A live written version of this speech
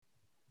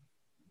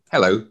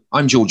Hello,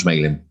 I'm George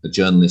Malin, a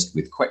journalist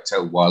with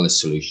Quectel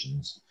Wireless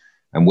Solutions,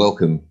 and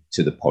welcome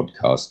to the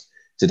podcast.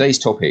 Today's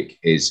topic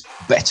is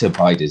better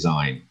by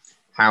design,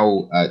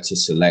 how to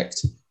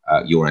select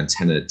your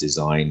antenna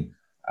design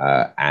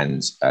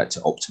and to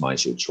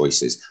optimize your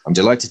choices. I'm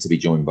delighted to be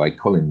joined by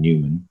Colin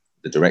Newman,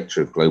 the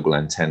Director of Global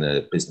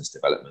Antenna Business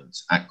Development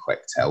at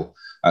Quectel.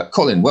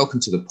 Colin, welcome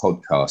to the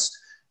podcast.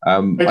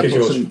 Thank you,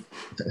 George.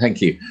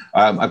 Thank you.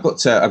 I've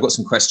got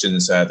some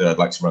questions that I'd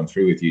like to run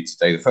through with you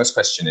today. The first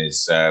question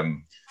is,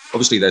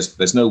 obviously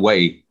there's no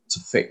way to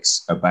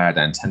fix a bad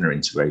antenna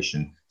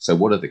integration. So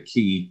what are the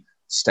key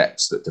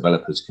steps that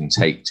developers can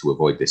take to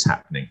avoid this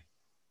happening?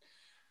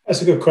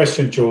 That's a good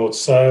question, George.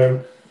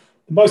 So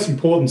the most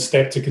important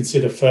step to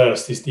consider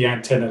first is the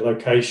antenna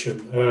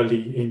location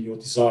early in your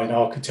design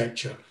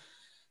architecture,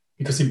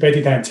 because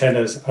embedded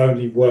antennas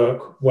only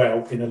work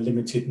well in a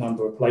limited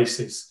number of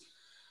places.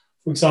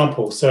 For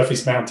example,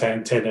 surface mount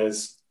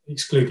antennas,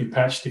 excluding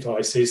patch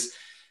devices,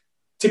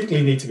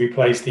 typically need to be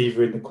placed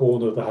either in the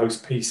corner of the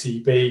host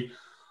PCB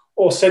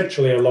or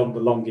centrally along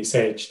the longest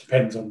edge,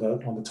 depends on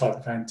the type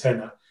of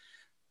antenna.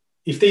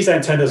 If these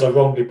antennas are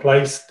wrongly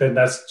placed, then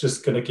that's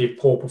just going to give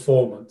poor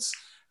performance,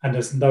 and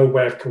there's no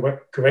way of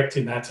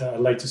correcting that at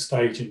a later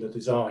stage in the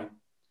design.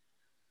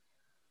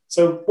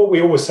 So what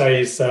we always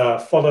say is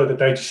follow the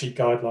datasheet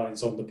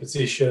guidelines on the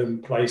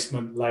position,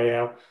 placement,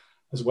 layout,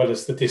 as well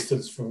as the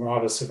distance from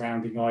other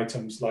surrounding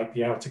items like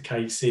the outer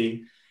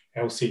casing,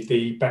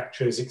 LCD,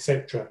 batteries,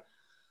 etc.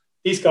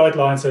 These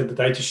guidelines and the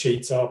data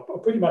sheets are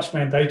pretty much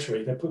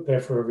mandatory. They're put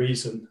there for a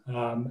reason.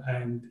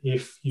 And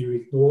if you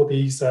ignore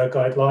these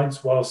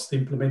guidelines whilst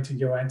implementing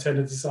your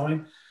antenna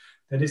design,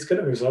 then it's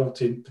going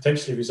to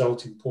potentially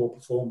result in poor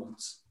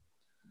performance.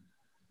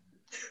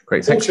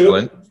 Great, thanks,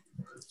 Colin.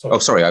 Oh,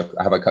 sorry,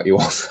 have I cut you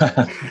off?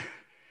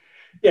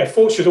 Yeah,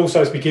 thought should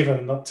also be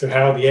given to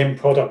how the end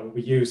product will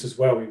be used as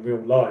well in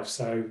real life.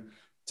 So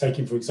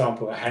taking, for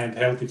example, a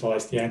handheld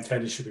device, the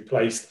antenna should be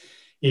placed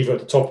either at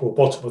the top or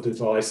bottom of the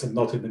device and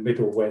not in the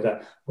middle where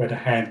the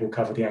hand will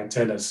cover the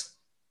antennas.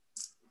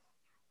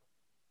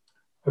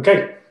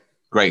 Okay.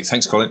 Great,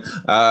 thanks, Colin.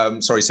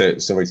 Sorry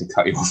to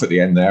cut you off at the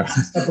end there.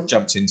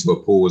 Jumped into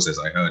a pause as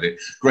I heard it.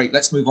 Great,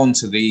 let's move on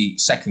to the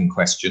second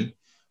question.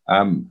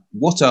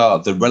 What are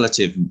the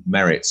relative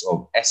merits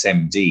of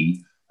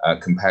SMD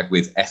compared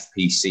with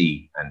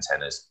FPC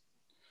antennas?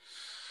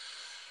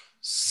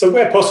 So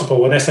where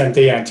possible, an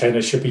SMD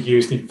antenna should be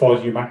used in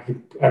volume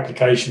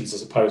applications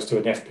as opposed to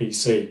an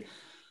FPC.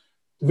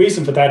 The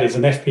reason for that is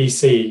an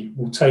FPC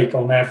will take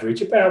on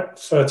average about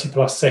 30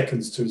 plus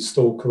seconds to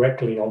install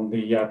correctly on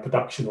the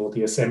production or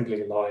the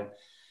assembly line.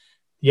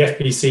 The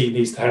FPC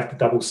needs to have the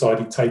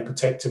double-sided tape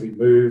protector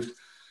removed,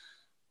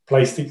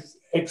 placed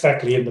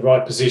exactly in the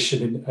right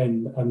position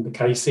in the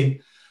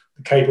casing,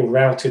 the cable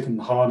routed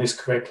and harnessed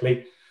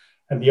correctly,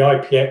 and the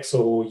IPX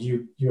or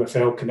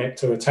UFL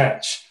connector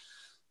attached.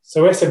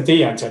 So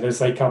SMD antennas,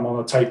 they come on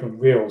a tape and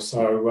reel,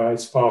 so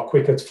it's far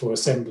quicker for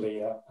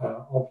assembly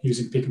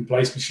using pick and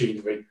place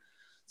machinery.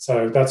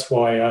 So that's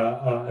why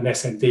an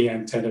SMD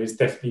antenna is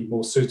definitely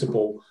more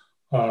suitable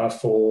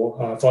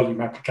for volume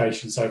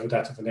applications over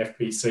that of an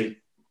FPC.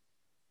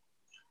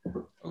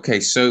 Okay,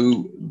 so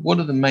what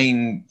are the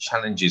main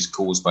challenges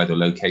caused by the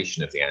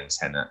location of the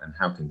antenna, and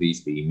how can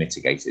these be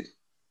mitigated?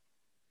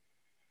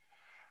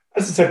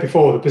 As I said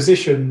before,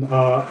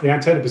 the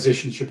antenna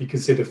position should be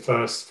considered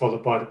first,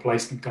 followed by the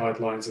placement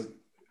guidelines and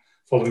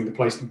following the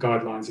placement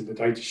guidelines in the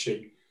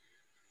datasheet.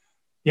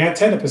 The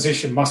antenna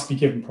position must be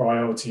given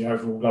priority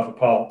over all other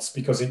parts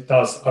because it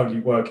does only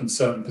work in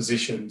certain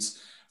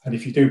positions. And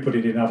if you do put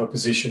it in other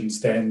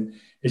positions, then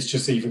it's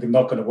just either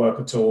not going to work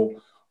at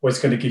all or it's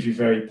going to give you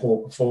very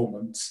poor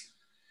performance.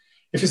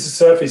 If it's a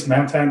surface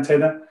mount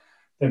antenna,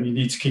 then you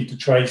need to keep the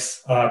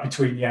trace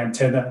between the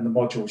antenna and the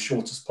module as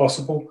short as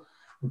possible,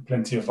 with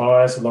plenty of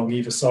wires along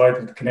either side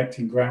of the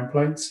connecting ground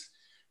planes.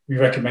 We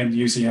recommend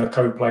using a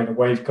coplanar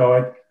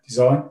waveguide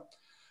design.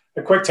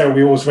 At Quectel,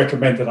 we always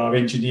recommend that our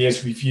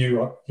engineers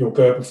review your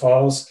Gerber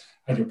files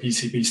and your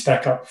PCB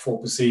stack up before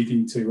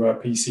proceeding to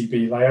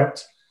PCB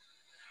layout.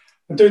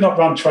 And do not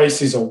run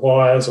traces or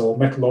wires or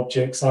metal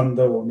objects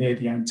under or near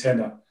the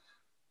antenna.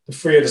 The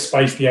freer the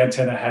space the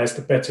antenna has,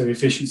 the better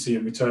efficiency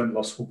and return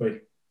loss will be.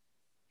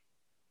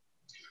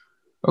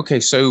 Okay,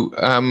 so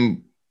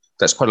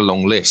that's quite a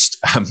long list.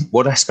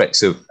 What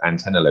aspects of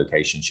antenna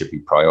location should be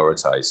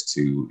prioritized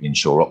to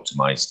ensure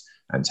optimized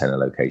antenna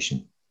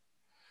location?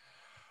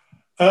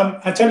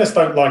 Antennas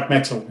don't like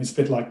metal. It's a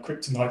bit like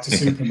kryptonite to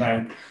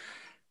Superman.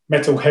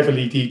 Metal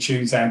heavily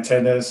detunes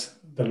antennas.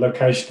 The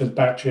location of the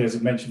battery, as I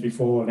mentioned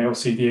before, and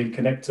LCD and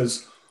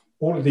connectors,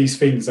 all of these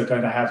things are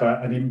going to have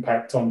an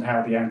impact on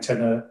how the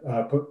antenna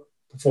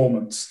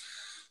performance.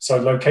 So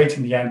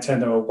locating the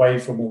antenna away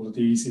from all of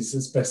these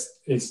is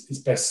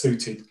best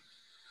suited.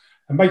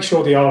 And make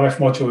sure the RF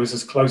module is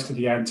as close to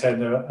the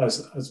antenna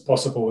as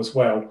possible as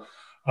well.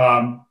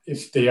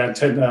 If the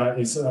antenna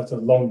is at a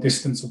long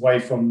distance away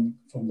from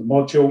the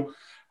module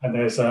and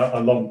there's a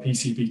long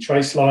PCB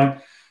trace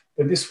line,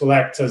 then this will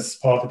act as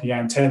part of the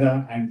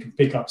antenna and can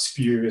pick up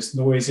spurious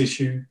noise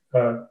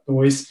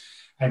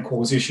and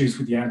cause issues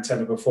with the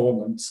antenna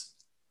performance.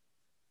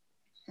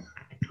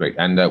 Great.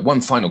 And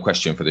one final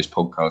question for this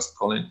podcast,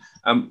 Colin.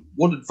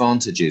 What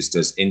advantages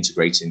does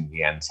integrating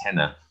the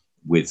antenna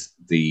with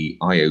the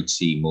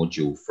IoT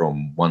module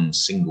from one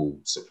single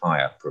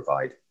supplier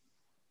provide?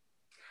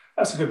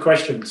 That's a good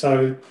question.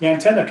 So the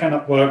antenna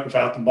cannot work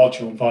without the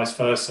module and vice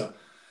versa,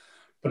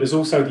 but there's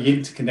also the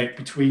interconnect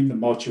between the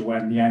module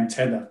and the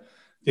antenna.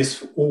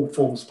 This all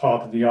forms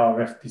part of the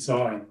RF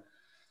design.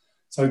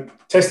 So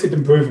tested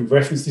and proven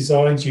reference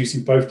designs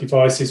using both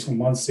devices from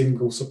one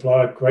single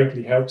supplier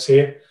greatly helps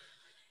here,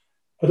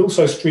 but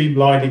also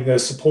streamlining the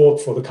support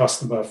for the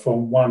customer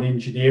from one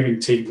engineering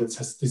team that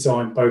has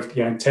designed both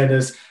the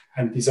antennas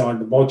and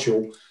designed the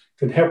module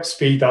can help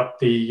speed up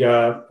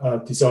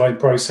the design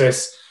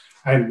process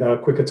and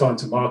quicker time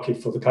to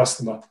market for the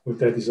customer with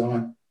their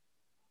design.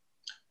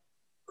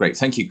 Great.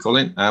 Thank you,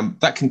 Colin.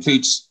 That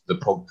concludes the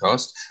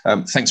podcast.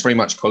 Thanks very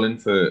much, Colin,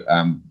 for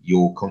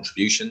your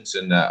contributions,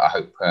 and I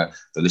hope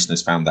the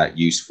listeners found that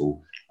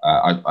useful.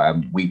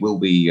 We will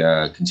be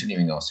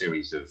continuing our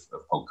series of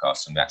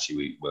podcasts, and actually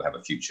we will have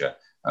a future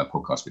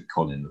podcast with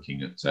Colin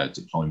looking at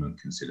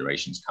deployment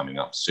considerations coming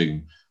up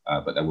soon,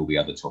 but there will be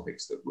other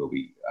topics that we'll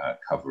be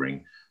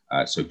covering.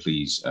 So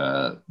please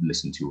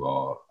listen to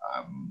our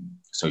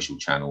social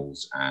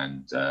channels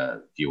and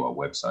view our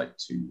website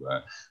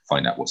to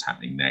find out what's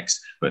happening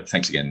next. But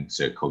thanks again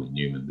to Colin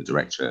Newman, the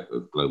Director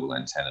of Global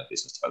Antenna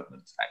Business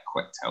Development at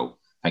Quectel.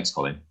 Thanks,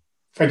 Colin.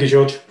 Thank you,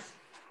 George.